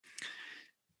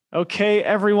Okay,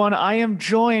 everyone, I am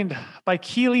joined by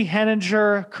Keely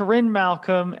Henninger, Corinne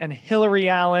Malcolm, and Hillary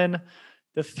Allen,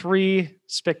 the three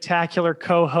spectacular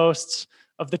co-hosts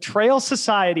of the Trail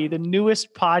Society, the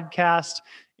newest podcast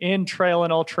in trail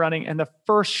and ultra running, and the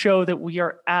first show that we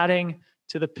are adding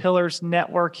to the Pillars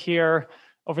Network here.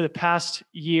 Over the past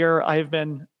year, I've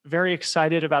been very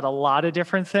excited about a lot of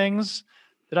different things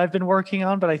that I've been working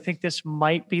on, but I think this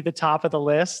might be the top of the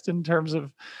list in terms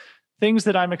of things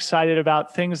that I'm excited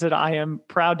about, things that I am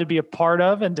proud to be a part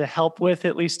of and to help with,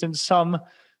 at least in some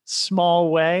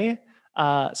small way.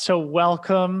 So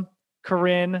welcome,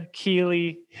 Corinne,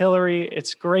 Keely, Hillary.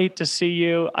 It's great to see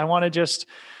you. I want to just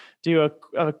do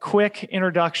a quick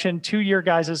introduction to your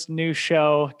guys' new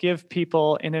show, give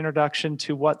people an introduction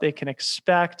to what they can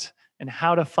expect and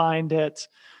how to find it.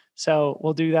 So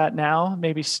we'll do that now,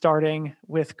 maybe starting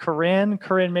with Corinne.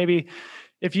 Corinne, maybe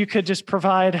if you could just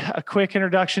provide a quick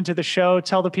introduction to the show,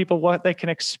 tell the people what they can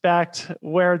expect,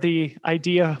 where the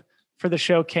idea for the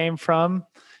show came from,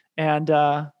 and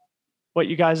what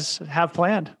you guys have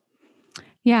planned.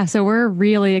 Yeah, so we're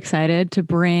really excited to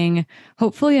bring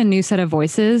hopefully a new set of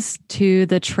voices to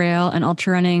the trail and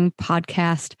ultra running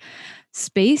podcast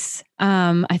space.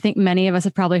 I think many of us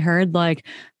have probably heard like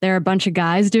there are a bunch of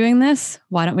guys doing this.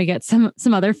 Why don't we get some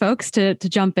other folks to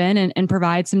jump in and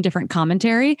provide some different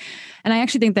commentary? And I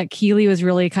actually think that Keely was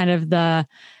really kind of the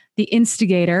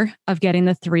instigator of getting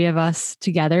the three of us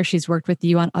together. She's worked with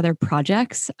you on other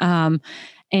projects and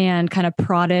kind of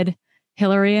prodded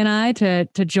Hillary and I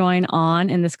to join on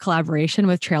in this collaboration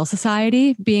with Trail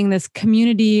Society, being this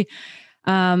community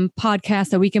podcast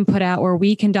that we can put out where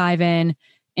we can dive in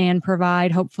and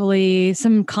provide hopefully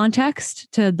some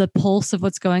context to the pulse of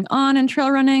what's going on in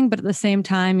trail running. But at the same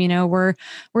time, you know, we're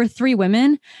three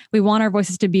women. We want our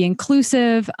voices to be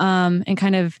inclusive and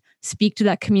kind of speak to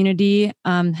that community,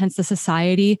 hence the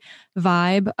society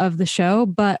vibe of the show.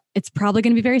 But it's probably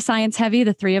going to be very science heavy.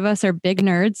 The three of us are big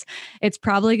nerds. It's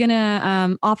probably going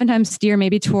to oftentimes steer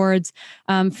maybe towards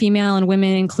female and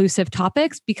women inclusive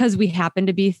topics because we happen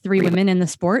to be three women in the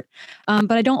sport.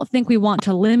 But I don't think we want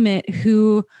to limit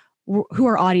who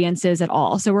our audience is at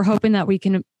all. So we're hoping that we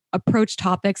can approach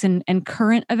topics and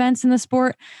current events in the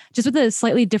sport just with a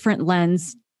slightly different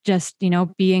lens. Just, you know,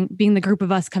 being the group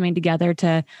of us coming together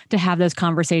to have those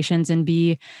conversations and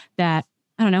be that,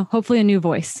 I don't know, hopefully a new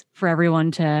voice for everyone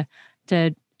to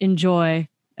enjoy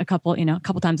a couple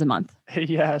times a month.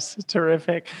 Yes,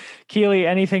 terrific. Keely,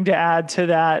 anything to add to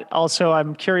that? Also,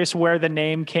 I'm curious where the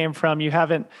name came from. You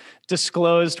haven't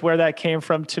disclosed where that came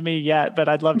from to me yet, but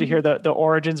I'd love to hear the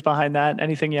origins behind that.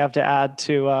 Anything you have to add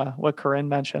to what Corinne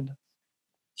mentioned?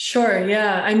 Sure.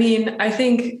 Yeah. I mean, I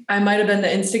think I might have been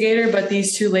the instigator, but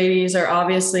these two ladies are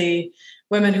obviously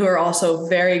women who are also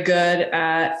very good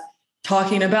at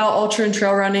talking about ultra and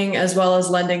trail running, as well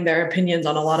as lending their opinions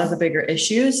on a lot of the bigger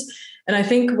issues. And I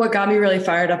think what got me really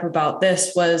fired up about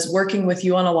this was working with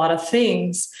you on a lot of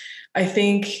things. I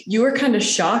think you were kind of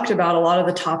shocked about a lot of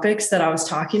the topics that I was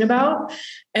talking about.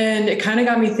 And it kind of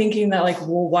got me thinking that like,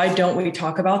 well, why don't we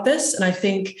talk about this? And I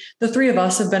think the three of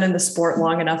us have been in the sport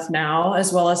long enough now,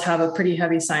 as well as have a pretty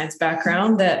heavy science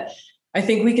background, that I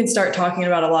think we can start talking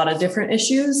about a lot of different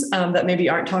issues that maybe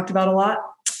aren't talked about a lot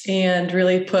and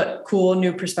really put cool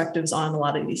new perspectives on a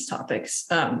lot of these topics.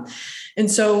 And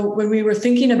so when we were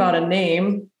thinking about a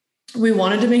name, we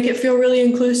wanted to make it feel really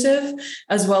inclusive,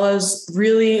 as well as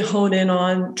really hone in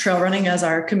on trail running as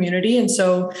our community. And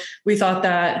so we thought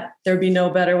that there'd be no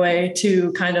better way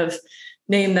to kind of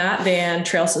name that than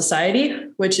Trail Society,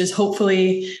 which is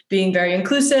hopefully being very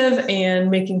inclusive and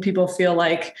making people feel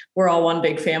like we're all one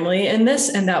big family in this,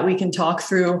 and that we can talk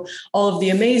through all of the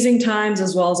amazing times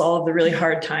as well as all of the really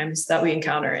hard times that we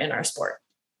encounter in our sport.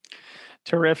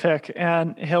 Terrific.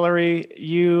 And Hillary,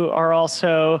 you are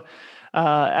also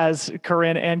as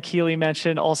Corinne and Keely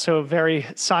mentioned, also a very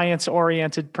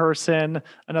science-oriented person,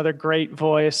 another great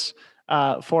voice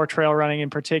for trail running in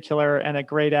particular, and a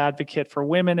great advocate for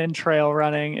women in trail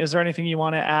running. Is there anything you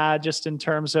want to add just in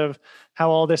terms of how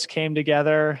all this came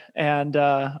together and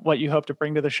what you hope to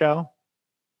bring to the show?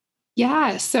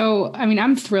 Yeah. So, I mean,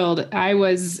 I'm thrilled. I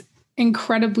was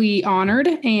incredibly honored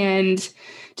and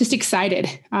just excited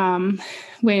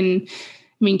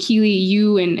when Keely,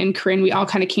 you and Corinne, we all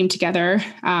kind of came together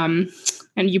and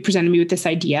you presented me with this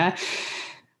idea.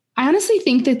 I honestly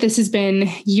think that this has been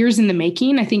years in the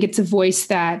making. I think it's a voice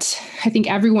that I think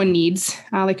everyone needs.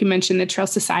 Like we mentioned, the Trail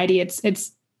Society,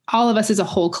 it's all of us as a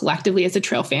whole collectively as a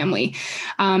trail family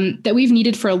that we've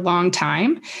needed for a long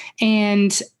time.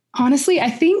 And honestly,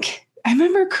 I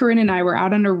remember Corinne and I were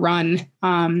out on a run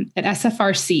at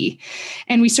SFRC,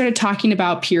 and we started talking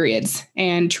about periods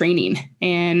and training.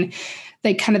 And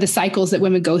like kind of the cycles that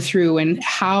women go through and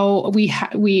how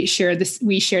we shared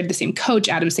the same coach,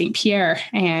 Adam St. Pierre,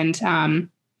 and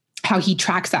how he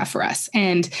tracks that for us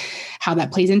and how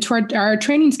that plays into our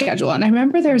training schedule. And I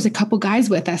remember there was a couple guys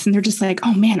with us and they're just like,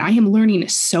 oh man, I am learning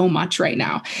so much right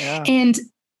now. Yeah. And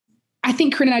I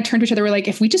think Corinne and I turned to each other. We're like,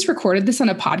 if we just recorded this on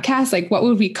a podcast, like what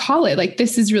would we call it? Like,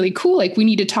 this is really cool. Like we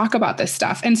need to talk about this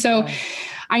stuff. And so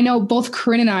I know both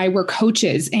Corinne and I were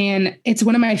coaches, and it's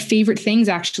one of my favorite things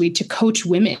actually to coach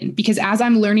women, because as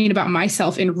I'm learning about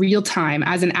myself in real time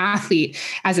as an athlete,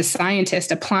 as a scientist,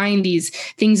 applying these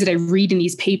things that I read in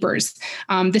these papers,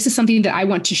 this is something that I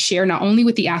want to share not only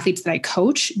with the athletes that I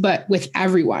coach, but with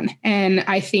everyone. And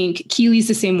I think Keely's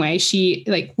the same way.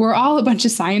 We're all a bunch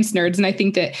of science nerds. And I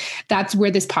think that that's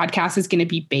where this podcast is going to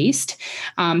be based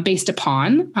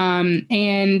upon.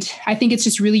 And I think it's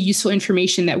just really useful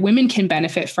information that women can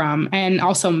benefit from, and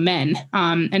also men,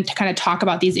 and to kind of talk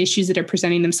about these issues that are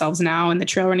presenting themselves now in the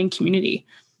trail running community.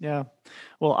 Yeah.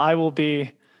 Well, I will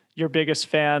be your biggest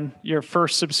fan, your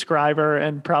first subscriber,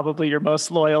 and probably your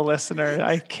most loyal listener.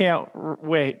 I can't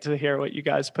wait to hear what you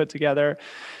guys put together.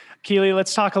 Keely,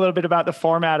 let's talk a little bit about the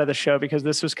format of the show, because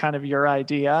this was kind of your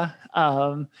idea.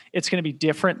 It's going to be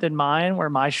different than mine, where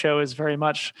my show is very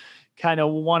much kind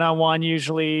of one-on-one,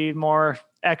 usually more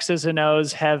X's and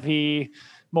O's heavy,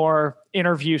 more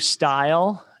interview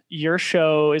style. Your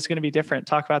show is going to be different.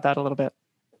 Talk about that a little bit.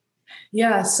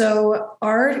 Yeah. So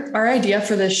our idea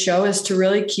for this show is to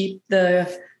really keep the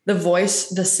voice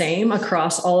the same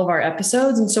across all of our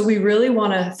episodes. And so we really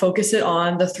want to focus it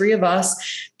on the three of us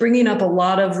bringing up a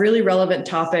lot of really relevant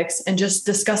topics and just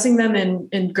discussing them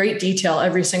in great detail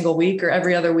every single week or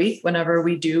every other week whenever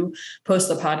we do post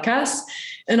the podcast.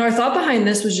 And our thought behind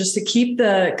this was just to keep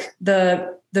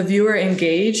the viewer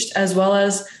engaged, as well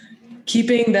as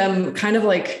keeping them kind of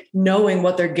like knowing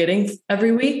what they're getting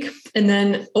every week. And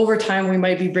then over time, we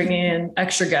might be bringing in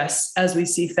extra guests as we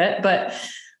see fit. But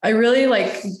I really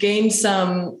gained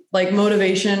some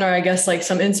motivation, or I guess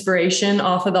some inspiration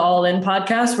off of the All In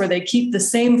podcast, where they keep the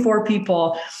same 4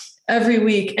 people every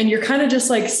week. And you're kind of just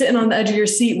sitting on the edge of your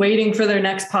seat waiting for their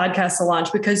next podcast to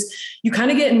launch, because you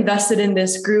kind of get invested in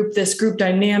this group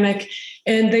dynamic,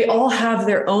 and they all have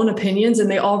their own opinions and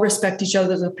they all respect each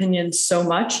other's opinions so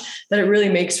much that it really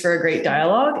makes for a great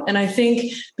dialogue. And I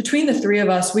think between the 3 of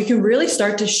us, we can really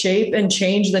start to shape and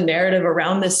change the narrative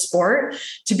around this sport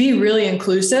to be really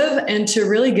inclusive and to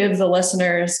really give the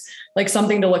listeners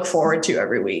something to look forward to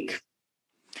every week.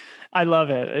 I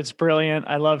love it. It's brilliant.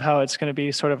 I love how it's going to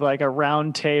be sort of like a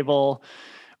round table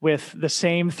with the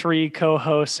same 3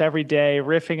 co-hosts every day,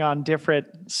 riffing on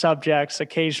different subjects,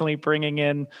 occasionally bringing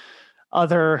in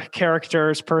other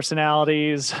characters,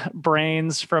 personalities,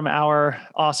 brains from our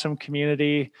awesome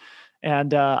community.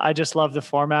 And I just love the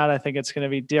format. I think it's going to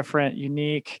be different,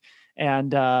 unique,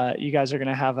 and you guys are going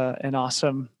to have an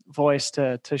awesome voice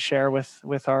to share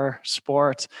with our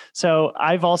sport. So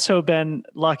I've also been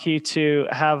lucky to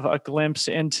have a glimpse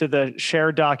into the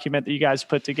shared document that you guys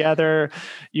put together.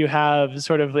 You have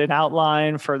sort of an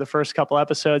outline for the first couple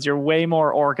episodes. You're way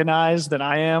more organized than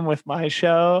I am with my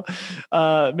show.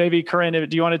 Maybe Corinne,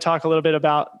 do you want to talk a little bit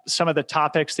about some of the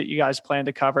topics that you guys plan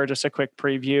to cover? Just a quick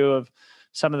preview of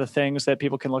some of the things that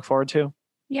people can look forward to.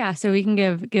 Yeah, so we can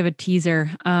give a teaser.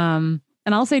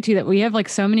 And I'll say too that we have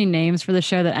so many names for the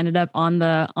show that ended up on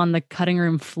the cutting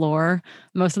room floor.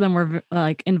 Most of them were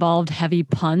involved heavy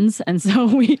puns, and so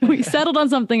we settled on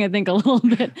something I think a little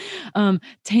bit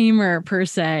tamer per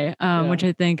se, which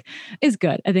I think is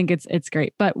good. I think it's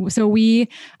great. But so we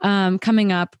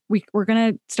coming up, we're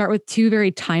gonna start with 2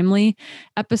 very timely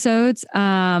episodes.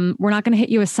 We're not gonna hit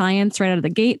you with science right out of the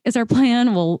gate is our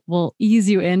plan. We'll ease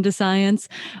you into science,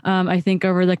 I think,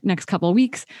 over the next couple of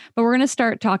weeks. But we're gonna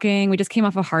start talking. We just came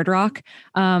off of Hard Rock,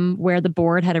 where the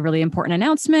board had a really important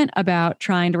announcement about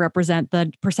trying to represent the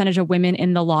percentage of women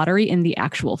in the lottery in the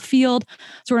actual field.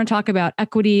 So we're going to talk about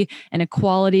equity and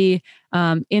equality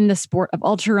in the sport of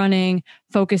ultra running,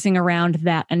 focusing around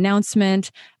that announcement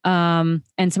and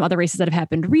some other races that have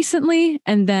happened recently.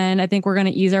 And then I think we're going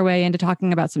to ease our way into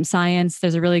talking about some science.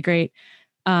 There's a really great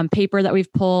paper that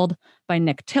we've pulled by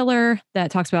Nick Tiller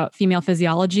that talks about female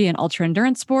physiology and ultra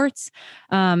endurance sports.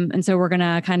 And so we're going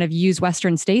to kind of use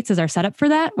Western states as our setup for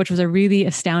that, which was a really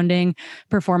astounding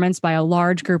performance by a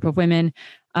large group of women,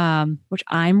 which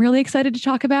I'm really excited to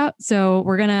talk about. So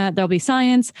there'll be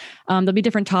science, there'll be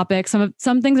different topics.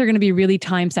 Some things are going to be really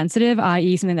time sensitive,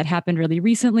 i.e. something that happened really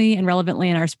recently and relevantly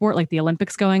in our sport, like the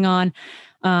Olympics going on,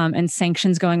 and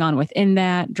sanctions going on within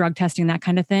that, drug testing, that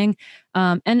kind of thing.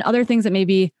 And other things that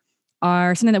maybe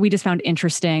are something that we just found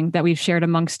interesting that we've shared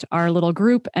amongst our little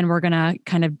group. And we're going to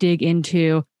kind of dig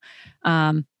into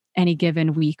any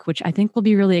given week, which I think will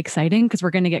be really exciting because we're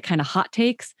going to get kind of hot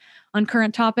takes on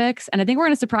current topics. And I think we're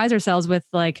going to surprise ourselves with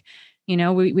like,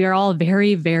 we are all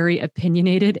very, very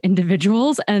opinionated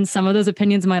individuals, and some of those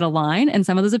opinions might align and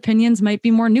some of those opinions might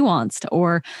be more nuanced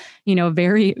or,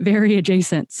 very, very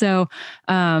adjacent. So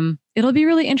it'll be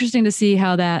really interesting to see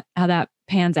how that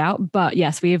pans out. But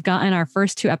yes, we have gotten our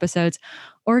first 2 episodes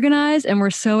organized and we're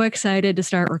so excited to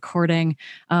start recording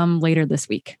later this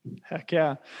week. Heck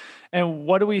yeah. And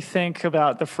what do we think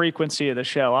about the frequency of the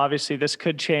show? Obviously, this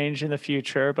could change in the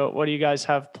future, but what do you guys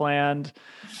have planned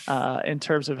in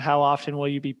terms of how often will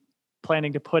you be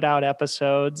planning to put out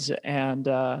episodes? And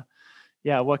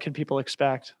what can people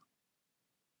expect?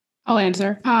 I'll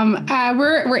answer.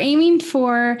 We're aiming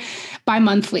for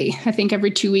bi-monthly. I think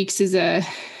every 2 weeks is a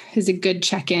good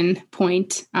check-in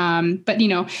point. But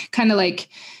kind of like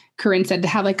Corinne said, to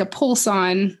have like a pulse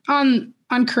on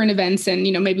current events, and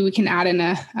maybe we can add in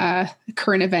a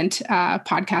current event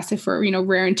podcast if we're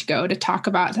raring to go to talk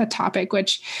about that topic,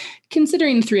 which,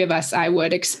 considering the 3 of us, I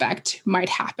would expect might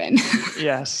happen.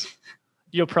 Yes,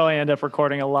 you'll probably end up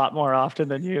recording a lot more often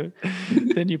than you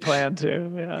plan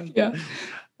to. Yeah.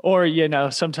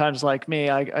 Or sometimes like me,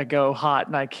 I go hot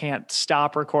and I can't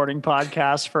stop recording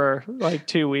podcasts for like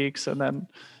 2 weeks and then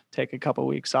take a couple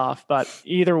weeks off. But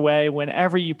either way,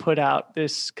 whenever you put out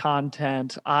this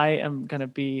content, I am going to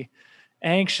be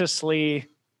anxiously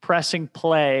pressing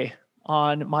play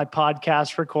on my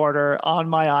podcast recorder on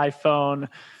my iPhone.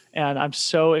 And I'm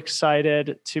so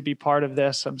excited to be part of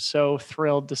this. I'm so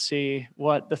thrilled to see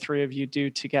what the 3 of you do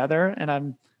together. And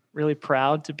I'm really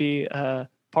proud to be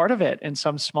part of it in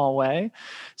some small way.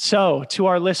 So to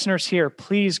our listeners here,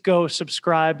 please go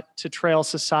subscribe to Trail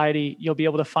Society. You'll be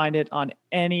able to find it on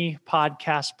any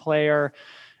podcast player,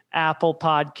 Apple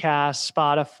Podcasts,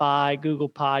 Spotify, Google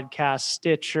Podcasts,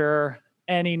 Stitcher,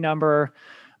 any number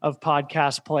of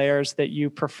podcast players that you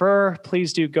prefer.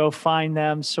 Please do go find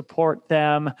them, support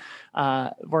them.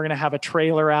 We're going to have a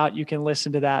trailer out. You can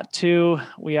listen to that too.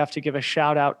 We have to give a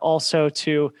shout out also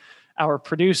to our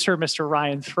producer, Mr.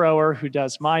 Ryan Thrower, who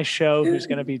does my show, who's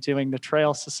going to be doing the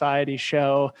Trail Society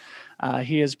show.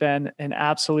 He has been an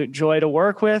absolute joy to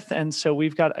work with. And so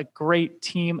we've got a great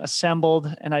team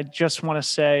assembled. And I just want to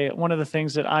say, one of the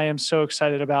things that I am so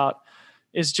excited about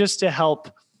is just to help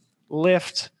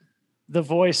lift the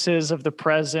voices of the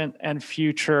present and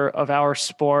future of our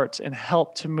sport and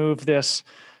help to move this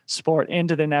sport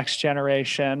into the next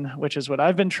generation, which is what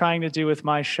I've been trying to do with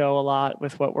my show a lot,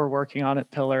 with what we're working on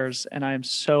at Pillars. And I'm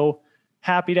so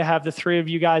happy to have the 3 of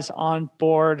you guys on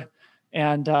board,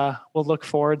 and we'll look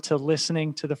forward to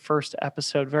listening to the first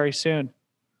episode very soon.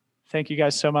 Thank you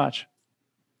guys so much.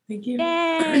 Thank you.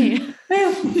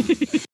 Yay!